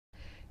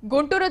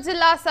గుంటూరు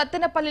జిల్లా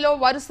సత్తెనపల్లిలో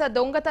వరుస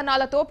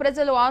దొంగతనాలతో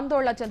ప్రజలు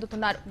ఆందోళన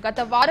చెందుతున్నారు. గత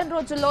వారం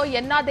రోజుల్లో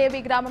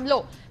ఎన్నాదేవి గ్రామంలో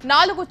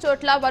 4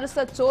 చోట్ల వరుస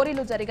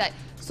చోరీలు జరిగాయి.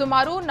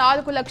 సుమారు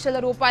 4 లక్షల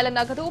రూపాయల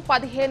నగదు,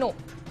 15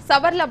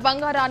 సవర్ల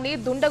బంగారాన్ని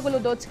దుండగులు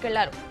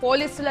దోచుకెళ్లారు.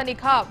 పోలీసుల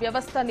నిఘా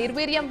వ్యవస్థ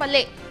నిర్వీర్యం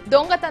వల్లే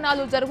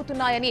దొంగతనాలు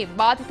జరుగుతున్నాయని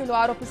బాధితులు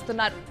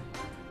ఆరోపిస్తున్నారు.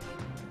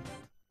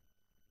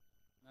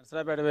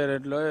 నర్సరాపేట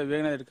రోడ్లో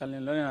వేగనగర్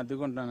కాలనీలో నేను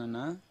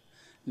అద్దుకుంటున్నానన్నా.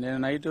 నేను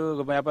నైట్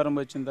వ్యాపారం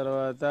వచ్చిన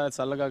తర్వాత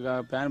చల్లగా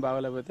ఫ్యాన్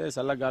బాగలేకపోతే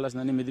చల్లగా గాలి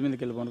వస్తుందని మిద్ది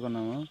మీదకి వెళ్ళి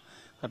పడుకున్నాము.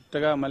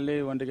 కరెక్ట్గా మళ్ళీ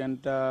 1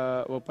 గంట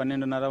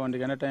 12:30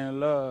 1 గంట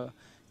టైంలో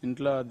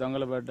ఇంట్లో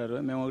దొంగలు పడ్డారు.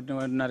 మేము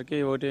 1:30కి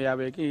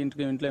 1:50కి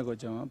ఇంట్లోకి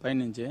వచ్చాము.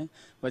 పైనుంచి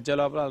వచ్చే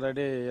లోపల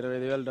ఆల్రెడీ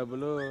 25,000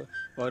 డబ్బులు,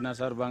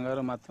 1.5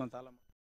 బంగారం మొత్తం తాళం